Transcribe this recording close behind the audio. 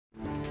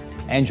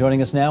And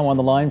joining us now on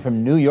the line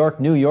from New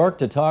York, New York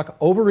to talk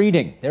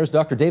overeating, there's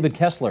Dr. David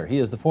Kessler. He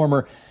is the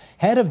former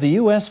head of the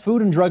U.S.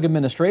 Food and Drug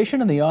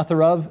Administration and the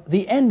author of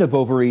The End of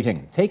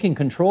Overeating, Taking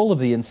Control of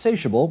the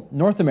Insatiable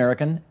North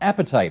American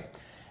Appetite.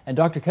 And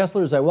Dr.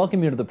 Kessler, as I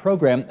welcome you to the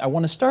program, I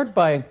want to start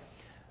by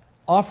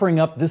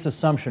offering up this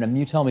assumption, and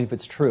you tell me if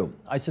it's true.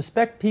 I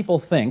suspect people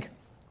think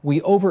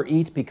we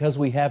overeat because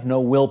we have no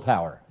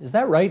willpower. Is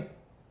that right?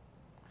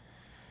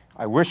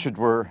 I wish it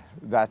were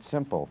that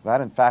simple.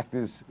 That, in fact,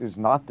 is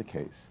not the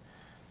case.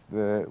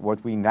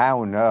 What we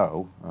now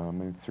know,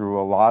 through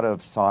a lot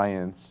of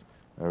science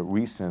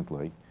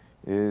recently,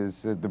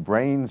 is that the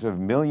brains of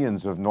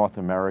millions of North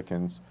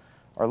Americans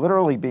are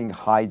literally being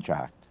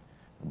hijacked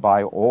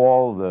by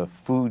all the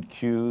food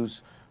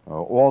cues,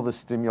 all the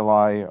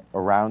stimuli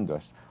around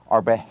us.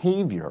 Our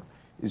behavior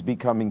is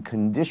becoming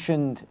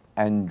conditioned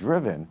and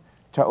driven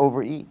to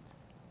overeat.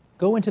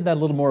 Go into that a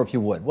little more if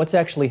you would. What's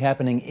actually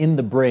happening in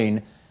the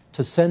brain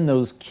to send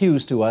those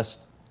cues to us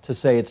to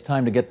say it's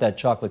time to get that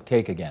chocolate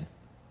cake again?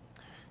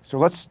 So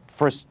let's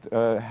first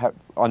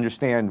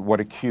understand what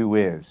a cue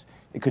is.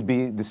 It could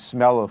be the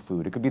smell of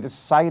food. It could be the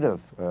sight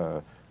of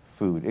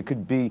food. It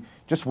could be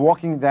just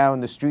walking down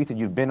the street that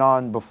you've been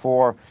on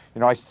before.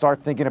 I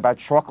start thinking about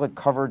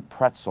chocolate-covered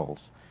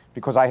pretzels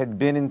because I had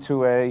been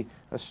into a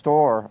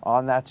store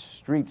on that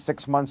street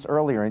 6 months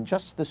earlier, and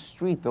just the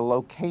street, the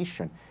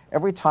location.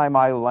 Every time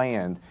I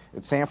land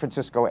at San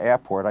Francisco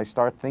Airport, I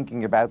start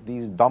thinking about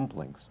these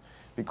dumplings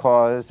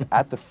because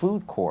at the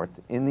food court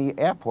in the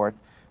airport,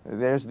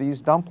 there's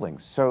these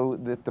dumplings. So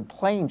that the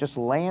plane just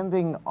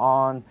landing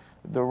on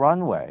the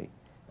runway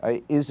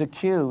is a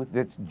cue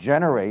that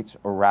generates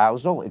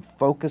arousal. It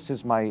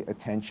focuses my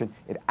attention.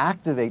 It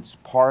activates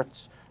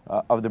parts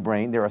of the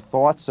brain. There are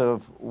thoughts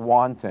of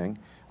wanting.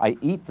 I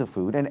eat the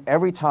food, and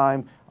every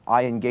time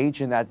I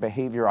engage in that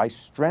behavior, I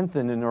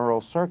strengthen the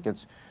neural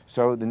circuits.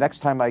 So the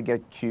next time I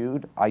get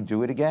cued, I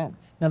do it again.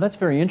 Now that's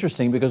very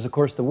interesting because, of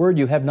course, the word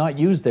you have not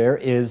used there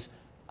is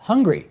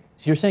hungry.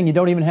 So you're saying you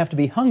don't even have to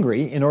be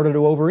hungry in order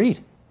to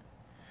overeat.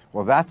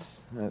 Well,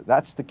 that's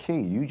the key.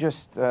 You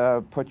just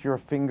put your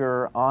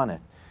finger on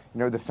it.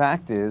 The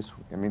fact is,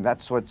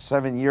 that's what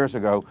 7 years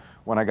ago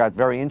when I got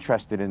very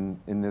interested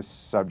in this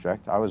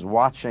subject. I was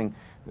watching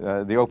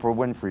the Oprah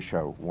Winfrey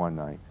Show one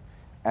night,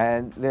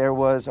 and there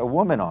was a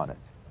woman on it.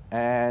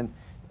 And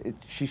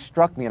she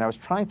struck me, and I was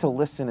trying to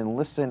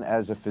listen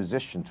as a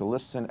physician, to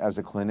listen as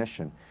a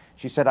clinician.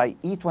 She said, I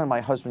eat when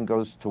my husband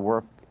goes to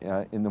work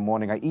in the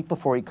morning. I eat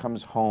before he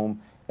comes home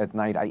at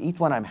night. I eat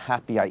when I'm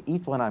happy. I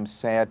eat when I'm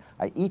sad.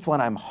 I eat when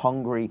I'm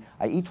hungry.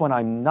 I eat when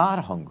I'm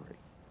not hungry.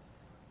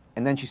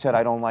 And then she said,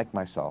 I don't like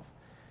myself.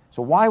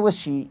 So why was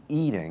she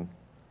eating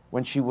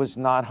when she was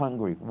not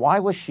hungry? Why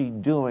was she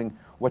doing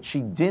what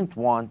she didn't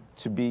want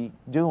to be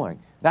doing?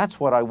 That's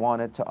what I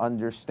wanted to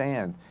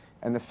understand.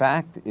 And the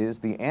fact is,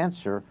 the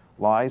answer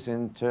lies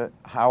into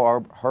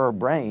how her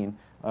brain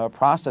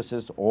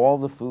processes all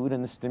the food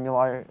and the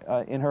stimuli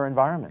in her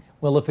environment.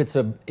 Well, if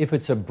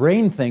it's a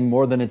brain thing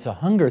more than it's a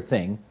hunger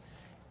thing,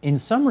 in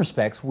some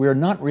respects, we're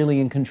not really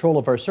in control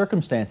of our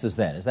circumstances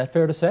then. Is that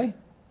fair to say?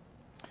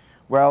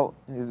 Well,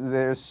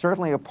 there's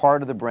certainly a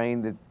part of the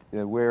brain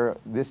that where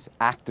this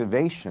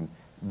activation,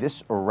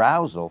 this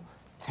arousal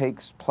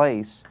takes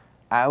place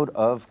out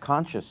of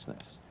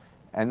consciousness.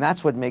 And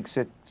that's what makes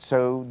it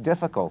so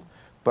difficult.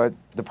 But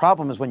the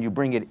problem is when you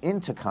bring it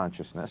into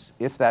consciousness,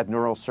 if that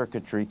neural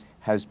circuitry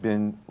has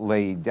been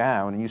laid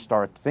down and you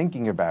start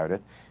thinking about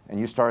it, and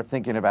you start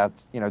thinking about,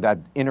 that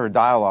inner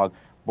dialogue,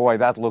 boy,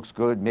 that looks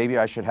good, maybe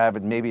I should have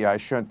it, maybe I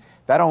shouldn't,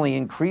 that only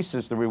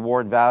increases the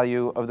reward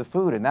value of the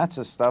food, and that's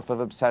the stuff of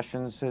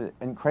obsessions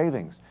and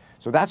cravings.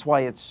 So that's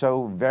why it's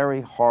so very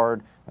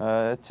hard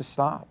to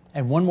stop.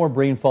 And one more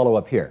brain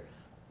follow-up here.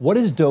 What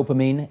is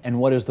dopamine, and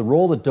what is the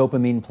role that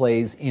dopamine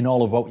plays in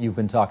all of what you've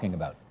been talking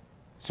about?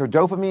 So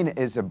dopamine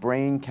is a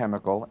brain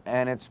chemical,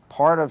 and it's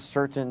part of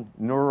certain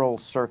neural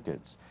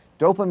circuits.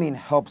 Dopamine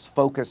helps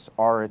focus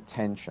our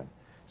attention.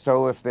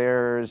 So if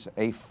there's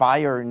a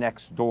fire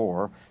next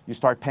door, you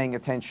start paying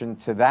attention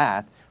to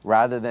that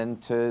rather than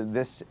to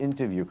this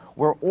interview.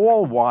 We're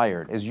all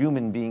wired as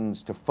human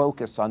beings to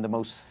focus on the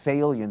most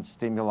salient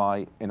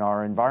stimuli in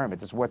our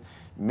environment. It's what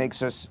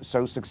makes us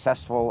so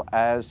successful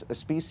as a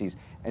species.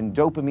 And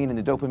dopamine and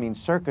the dopamine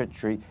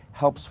circuitry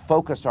helps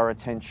focus our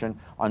attention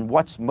on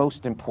what's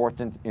most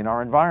important in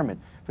our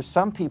environment. For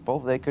some people,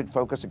 they could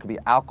focus, it could be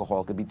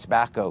alcohol, it could be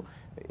tobacco,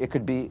 it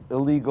could be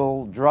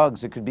illegal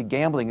drugs, it could be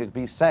gambling, it could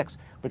be sex.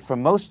 But for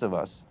most of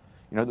us,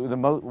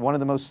 one of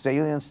the most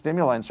salient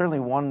stimuli, and certainly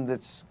one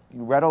that's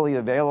readily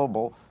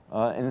available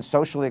and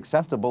socially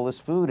acceptable, is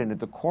food. And at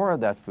the core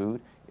of that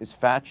food is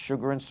fat,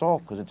 sugar, and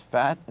salt, because it's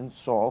fat and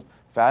salt,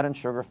 fat and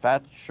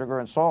sugar,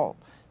 and salt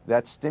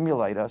that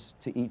stimulate us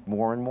to eat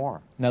more and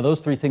more. Now,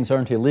 those three things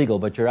aren't illegal,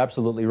 but you're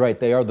absolutely right.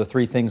 They are the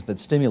three things that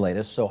stimulate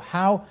us. So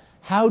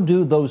how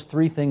do those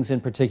three things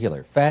in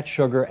particular, fat,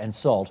 sugar, and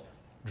salt,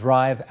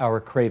 drive our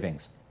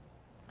cravings?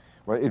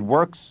 Well, it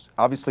works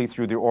obviously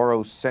through the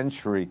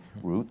orosensory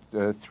route,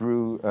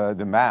 through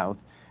the mouth,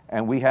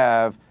 and we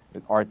have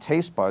our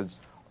taste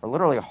buds are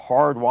literally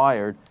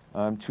hardwired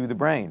to the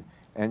brain.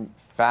 And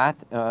fat,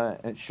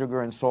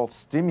 sugar, and salt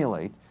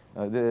stimulate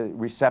the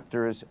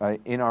receptors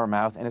in our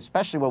mouth. And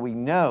especially what we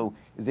know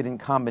is that in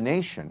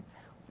combination,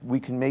 we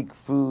can make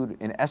food,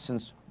 in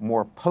essence,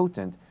 more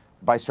potent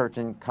by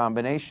certain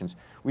combinations.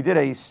 We did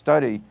a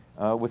study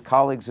with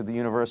colleagues at the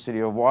University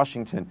of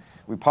Washington.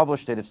 We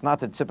published it. It's not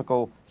the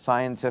typical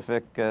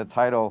scientific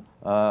title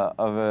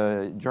of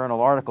a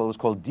journal article. It was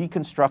called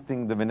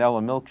Deconstructing the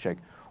Vanilla Milkshake.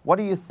 What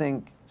do you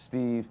think,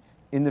 Steve,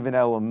 in the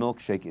vanilla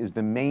milkshake is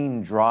the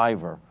main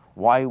driver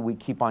why we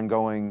keep on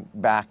going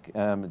back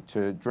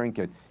to drink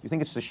it? You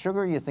think it's the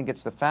sugar, you think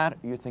it's the fat,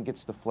 or you think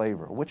it's the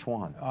flavor? Which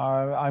one?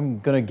 I'm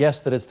going to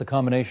guess that it's the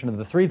combination of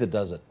the three that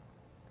does it.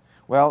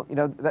 Well, you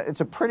know,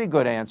 it's a pretty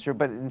good answer,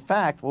 but in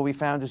fact, what we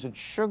found is that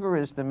sugar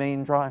is the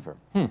main driver.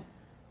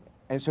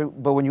 And so,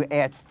 but when you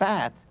add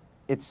fat,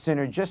 it's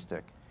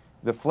synergistic.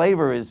 The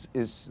flavor is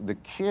the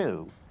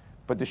cue,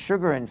 but the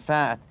sugar and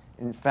fat,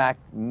 in fact,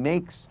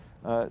 makes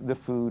the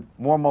food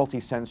more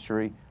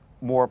multisensory,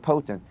 more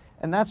potent.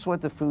 And that's what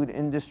the food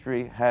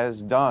industry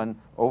has done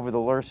over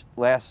the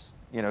last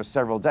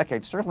several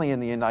decades, certainly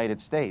in the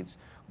United States.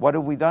 What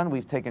have we done?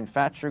 We've taken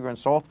fat, sugar, and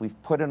salt, we've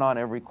put it on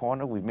every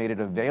corner, we've made it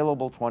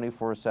available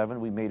 24/7,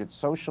 we've made it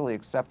socially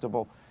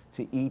acceptable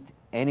to eat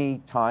any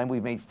time,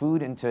 we've made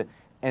food into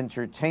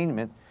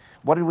entertainment.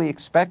 What did we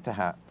expect to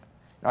happen?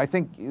 I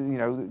think,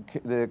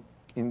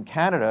 in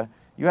Canada,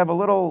 you have a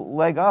little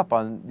leg up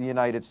on the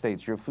United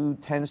States. Your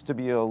food tends to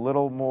be a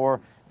little more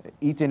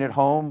eaten at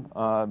home.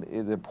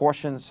 The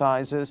portion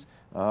sizes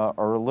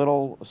are a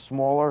little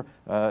smaller.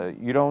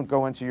 You don't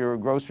go into your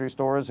grocery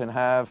stores and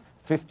have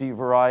 50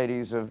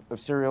 varieties of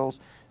cereals.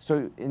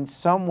 So in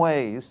some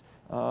ways,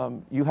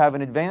 you have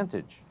an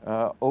advantage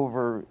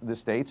over the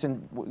States.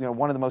 And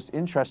one of the most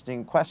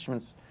interesting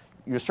questions,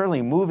 you're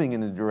certainly moving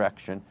in the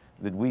direction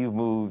that we've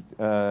moved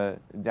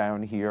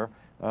down here,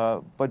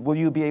 but will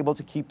you be able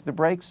to keep the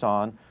brakes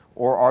on?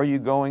 Or are you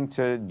going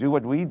to do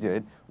what we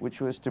did, which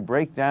was to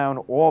break down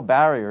all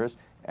barriers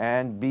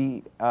and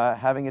be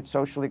having it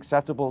socially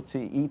acceptable to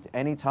eat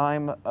any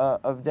time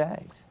of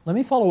day? Let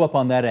me follow up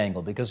on that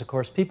angle because, of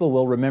course, people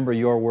will remember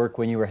your work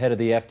when you were head of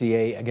the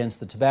FDA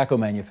against the tobacco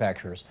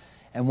manufacturers.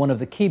 And one of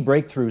the key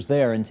breakthroughs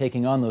there in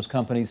taking on those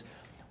companies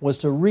was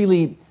to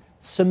really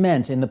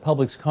cement in the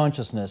public's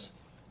consciousness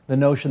the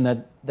notion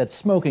that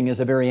smoking is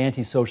a very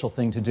antisocial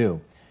thing to do.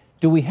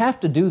 Do we have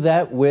to do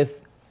that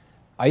with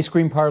ice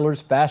cream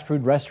parlors, fast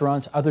food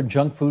restaurants, other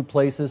junk food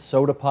places,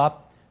 soda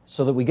pop,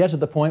 so that we get to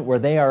the point where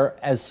they are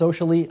as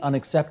socially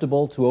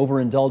unacceptable to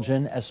overindulge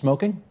in as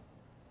smoking?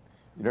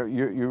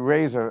 You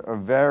raise a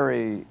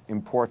very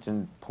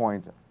important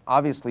point.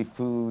 Obviously,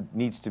 food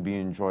needs to be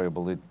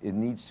enjoyable. It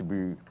needs to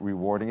be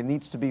rewarding. It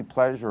needs to be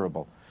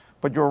pleasurable.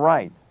 But you're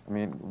right. I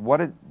mean,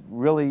 what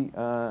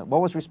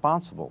was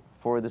responsible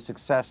for the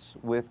success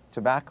with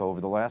tobacco over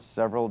the last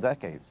several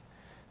decades?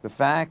 The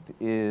fact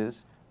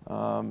is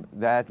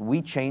that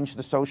we changed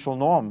the social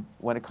norm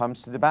when it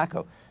comes to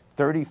tobacco.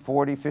 30,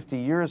 40, 50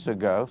 years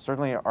ago,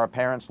 certainly our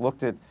parents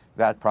looked at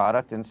that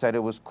product and said it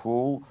was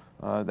cool.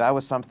 That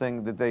was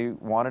something that they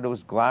wanted. It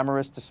was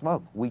glamorous to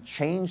smoke. We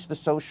changed the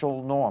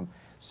social norm.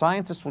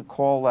 Scientists would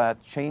call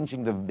that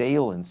changing the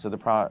valence of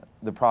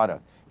the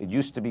product. It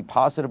used to be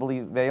positively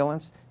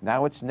valence.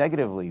 Now it's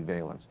negatively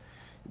valence.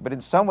 But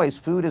in some ways,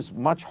 food is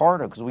much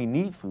harder because we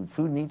need food.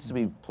 Food needs to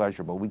be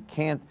pleasurable. We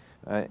can't,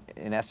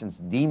 in essence,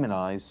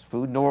 demonize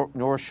food,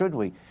 nor should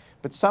we.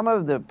 But some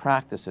of the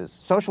practices,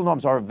 social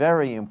norms are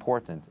very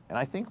important. And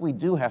I think we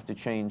do have to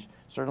change,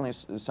 certainly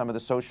some of the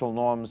social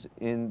norms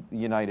in the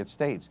United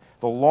States.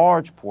 The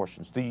large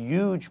portions, the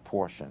huge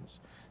portions,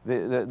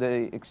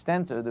 the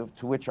extent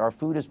to which our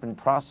food has been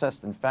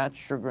processed and fat,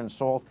 sugar, and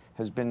salt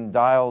has been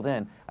dialed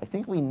in. I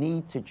think we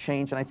need to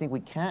change, and I think we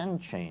can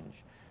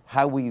change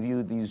how we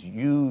view these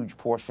huge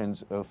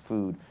portions of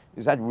food.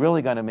 Is that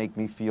really going to make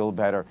me feel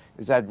better?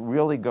 Is that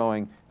really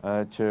going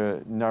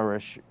to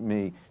nourish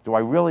me? Do I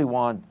really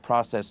want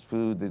processed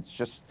food that's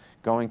just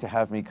going to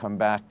have me come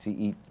back to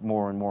eat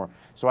more and more?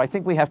 So I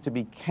think we have to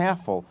be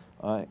careful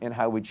in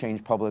how we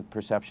change public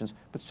perceptions.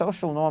 But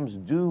social norms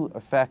do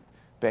affect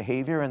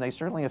behavior, and they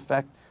certainly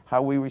affect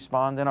how we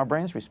respond and our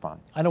brains respond.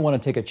 I don't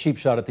want to take a cheap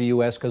shot at the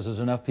U.S. because there's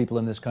enough people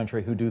in this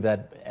country who do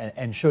that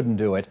and shouldn't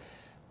do it.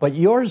 But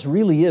yours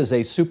really is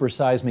a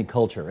super-size me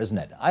culture, isn't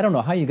it? I don't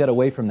know how you got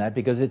away from that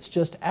because it's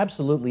just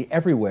absolutely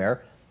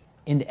everywhere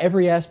in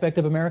every aspect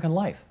of American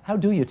life. How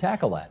do you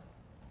tackle that?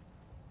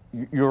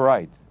 You're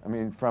right. I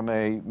mean, from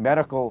a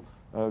medical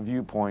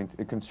viewpoint,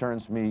 it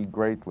concerns me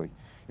greatly.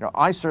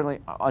 I certainly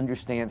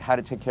understand how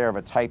to take care of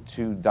a type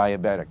 2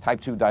 diabetic. Type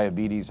 2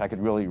 diabetes, I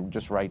could really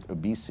just write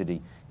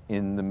obesity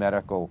in the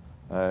medical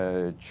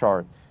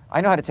chart.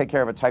 I know how to take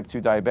care of a type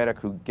 2 diabetic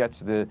who gets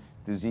the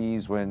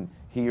disease when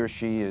he or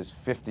she is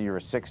 50 or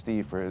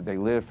 60, they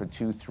live for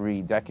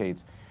 2-3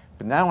 decades.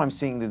 But now I'm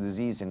seeing the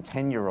disease in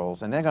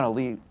 10-year-olds, and they're going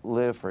to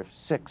live for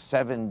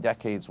 6-7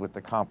 decades with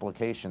the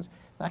complications.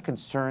 That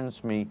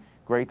concerns me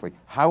greatly.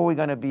 How are we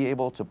going to be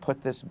able to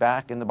put this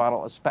back in the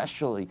bottle,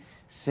 especially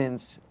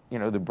since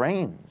the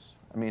brains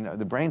I mean,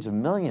 the brains of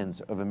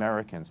millions of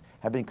Americans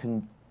have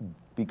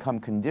become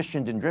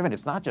conditioned and driven.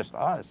 It's not just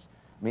us.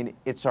 I mean,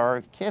 it's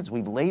our kids.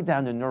 We've laid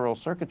down the neural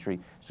circuitry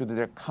so that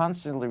they're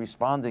constantly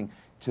responding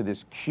to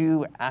this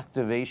cue,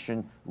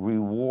 activation,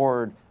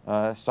 reward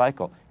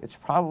cycle. It's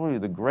probably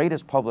the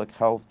greatest public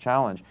health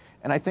challenge.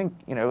 And I think,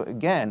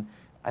 again,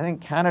 I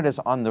think Canada's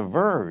on the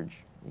verge.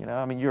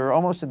 I mean, you're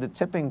almost at the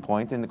tipping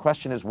point, and the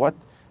question is what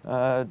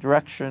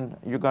direction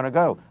you're going to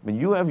go. I mean,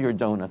 you have your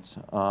donuts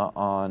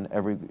on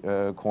every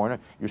corner.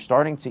 You're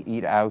starting to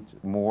eat out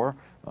more,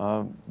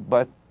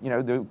 but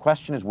the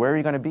question is, where are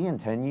you going to be in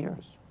 10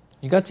 years?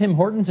 You got Tim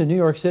Hortons in New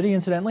York City,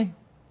 incidentally?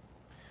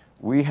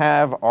 We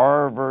have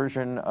our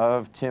version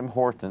of Tim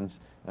Hortons,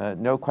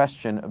 no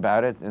question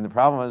about it. And the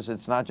problem is,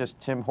 it's not just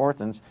Tim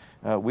Hortons.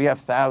 We have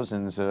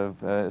thousands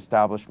of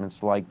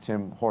establishments like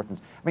Tim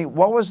Hortons. I mean,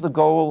 what was the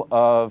goal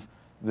of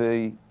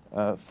the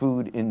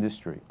food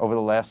industry over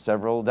the last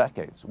several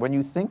decades? When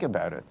you think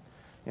about it,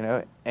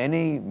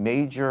 any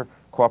major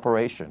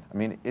corporation, I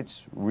mean,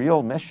 its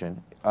real mission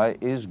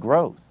is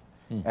growth.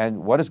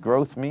 And what does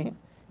growth mean?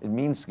 It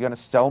means you're going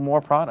to sell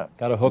more product.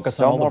 Got to hook us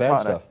on all the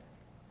bad stuff.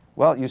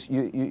 Well,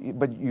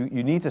 but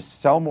you need to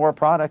sell more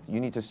product.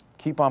 You need to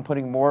keep on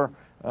putting more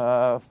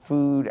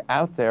food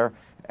out there.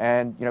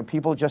 And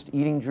people just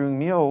eating during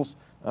meals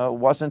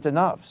wasn't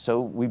enough.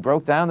 So we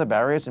broke down the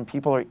barriers, and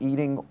people are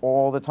eating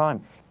all the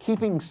time.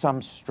 Keeping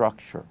some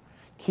structure,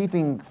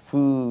 keeping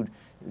food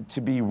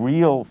to be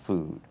real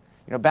food.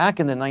 Back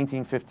in the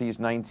 1950s,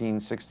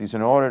 1960s,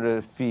 in order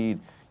to feed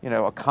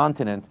a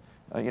continent,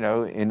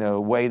 in a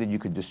way that you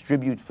could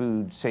distribute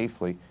food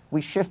safely, we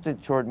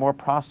shifted toward more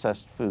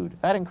processed food.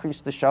 That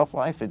increased the shelf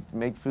life. It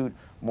made food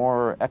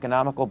more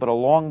economical. But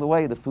along the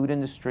way, the food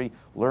industry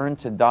learned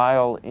to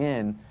dial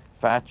in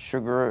fat,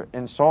 sugar,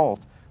 and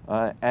salt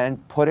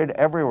and put it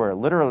everywhere,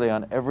 literally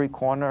on every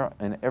corner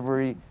and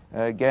every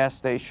gas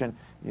station.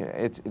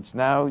 It's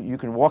now you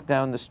can walk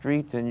down the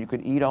street and you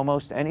could eat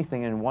almost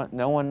anything, and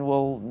no one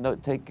will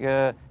take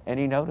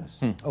any notice.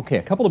 Okay,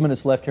 a couple of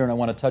minutes left here, and I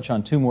want to touch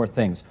on two more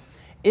things.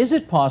 Is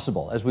it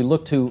possible, as we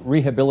look to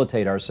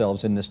rehabilitate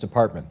ourselves in this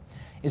department,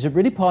 is it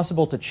really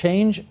possible to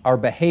change our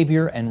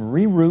behavior and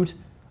reroute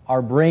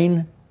our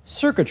brain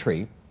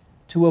circuitry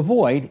to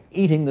avoid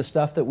eating the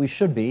stuff that we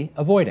should be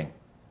avoiding?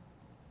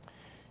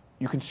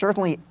 You can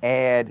certainly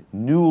add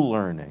new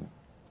learning,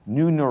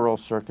 new neural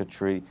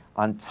circuitry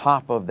on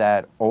top of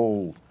that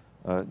old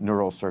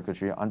neural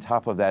circuitry, on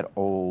top of that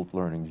old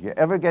learning. Do you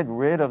ever get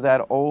rid of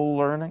that old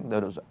learning,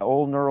 those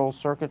old neural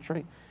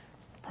circuitry?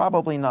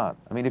 Probably not.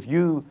 I mean, if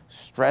you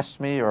stress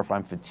me, or if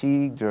I'm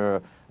fatigued,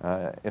 or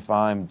if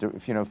I'm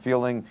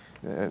feeling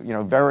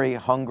very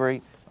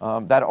hungry,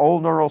 that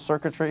old neural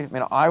circuitry, I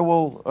mean, I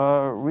will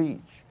reach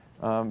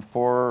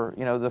for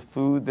the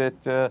food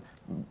that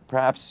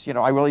perhaps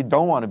I really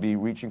don't want to be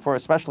reaching for,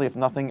 especially if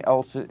nothing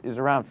else is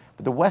around.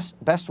 But the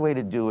best way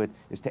to do it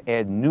is to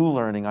add new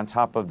learning on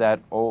top of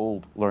that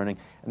old learning,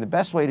 and the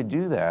best way to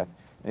do that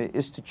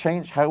is to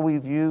change how we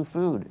view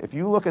food. If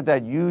you look at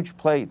that huge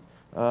plate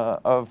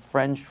of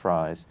French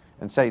fries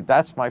and say,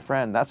 that's my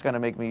friend, that's going to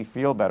make me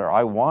feel better,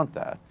 I want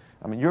that,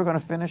 I mean, you're going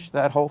to finish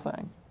that whole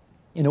thing.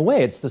 In a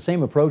way, it's the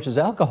same approach as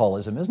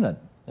alcoholism, isn't it?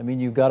 I mean,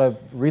 you've got to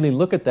really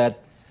look at that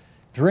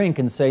drink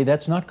and say,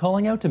 that's not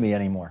calling out to me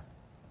anymore.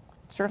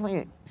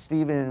 Certainly,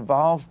 Steve, it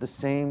involves the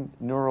same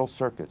neural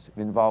circuits. It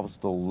involves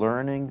the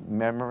learning,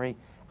 memory,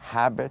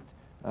 habit,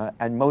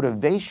 and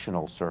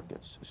motivational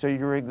circuits. So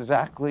you're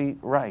exactly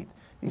right.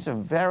 These are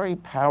very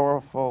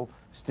powerful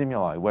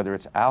stimuli, whether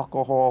it's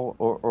alcohol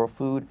or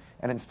food.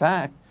 And in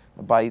fact,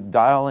 by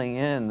dialing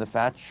in the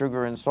fat,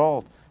 sugar, and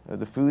salt,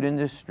 the food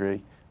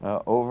industry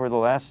over the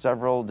last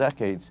several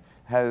decades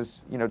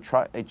has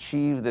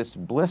achieved this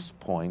bliss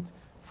point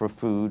for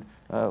food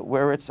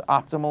where it's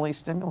optimally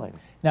stimulating.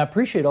 Now, I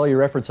appreciate all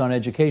your efforts on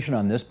education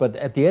on this, but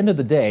at the end of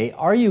the day,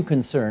 are you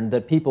concerned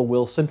that people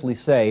will simply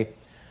say,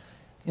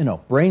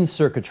 brain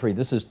circuitry,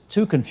 this is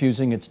too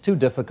confusing, it's too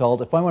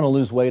difficult. If I want to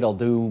lose weight, I'll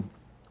do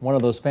one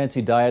of those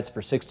fancy diets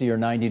for 60 or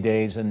 90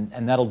 days,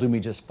 and that'll do me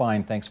just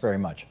fine, thanks very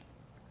much.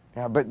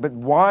 Yeah, but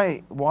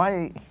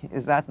why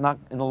is that not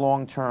in the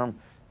long term?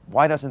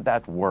 Why doesn't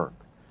that work?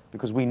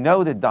 Because we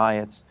know that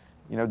diets,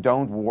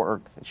 don't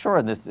work. Sure,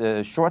 in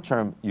the short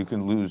term you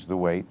can lose the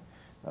weight,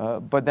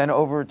 but then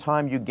over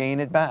time you gain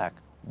it back.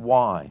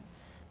 Why?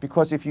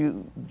 Because if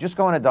you just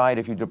go on a diet,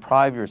 if you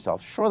deprive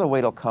yourself, sure, the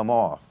weight will come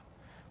off,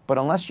 but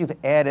unless you've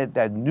added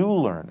that new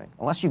learning,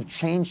 unless you've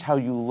changed how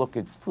you look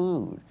at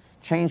food,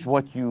 change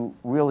what you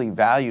really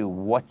value,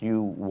 what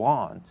you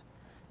want,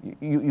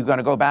 you're going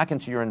to go back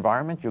into your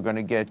environment, you're going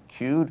to get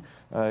cued,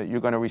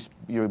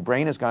 your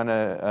brain is going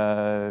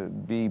to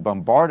be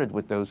bombarded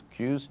with those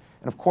cues,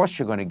 and of course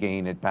you're going to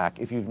gain it back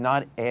if you've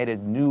not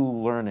added new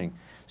learning.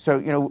 So,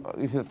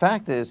 the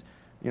fact is,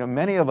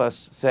 many of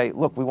us say,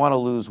 look, we want to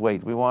lose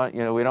weight, we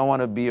don't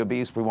want to be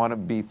obese, we want to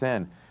be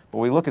thin. But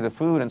we look at the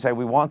food and say,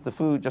 we want the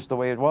food just the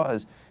way it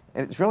was.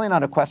 And it's really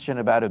not a question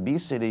about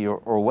obesity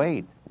or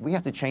weight. We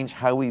have to change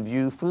how we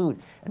view food.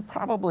 And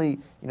probably,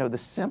 the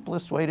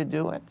simplest way to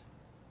do it,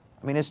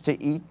 is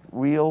to eat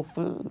real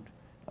food.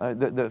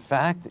 The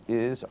fact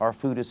is our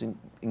food has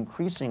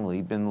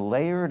increasingly been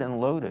layered and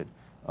loaded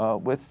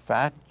with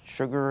fat,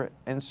 sugar,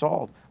 and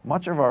salt.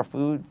 Much of our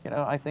food,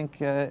 I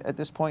think at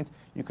this point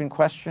you can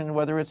question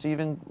whether it's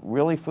even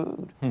really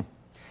food.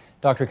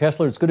 Dr.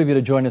 Kessler, it's good of you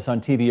to join us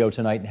on TVO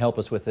tonight and help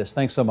us with this.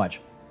 Thanks so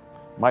much.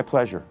 My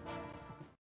pleasure.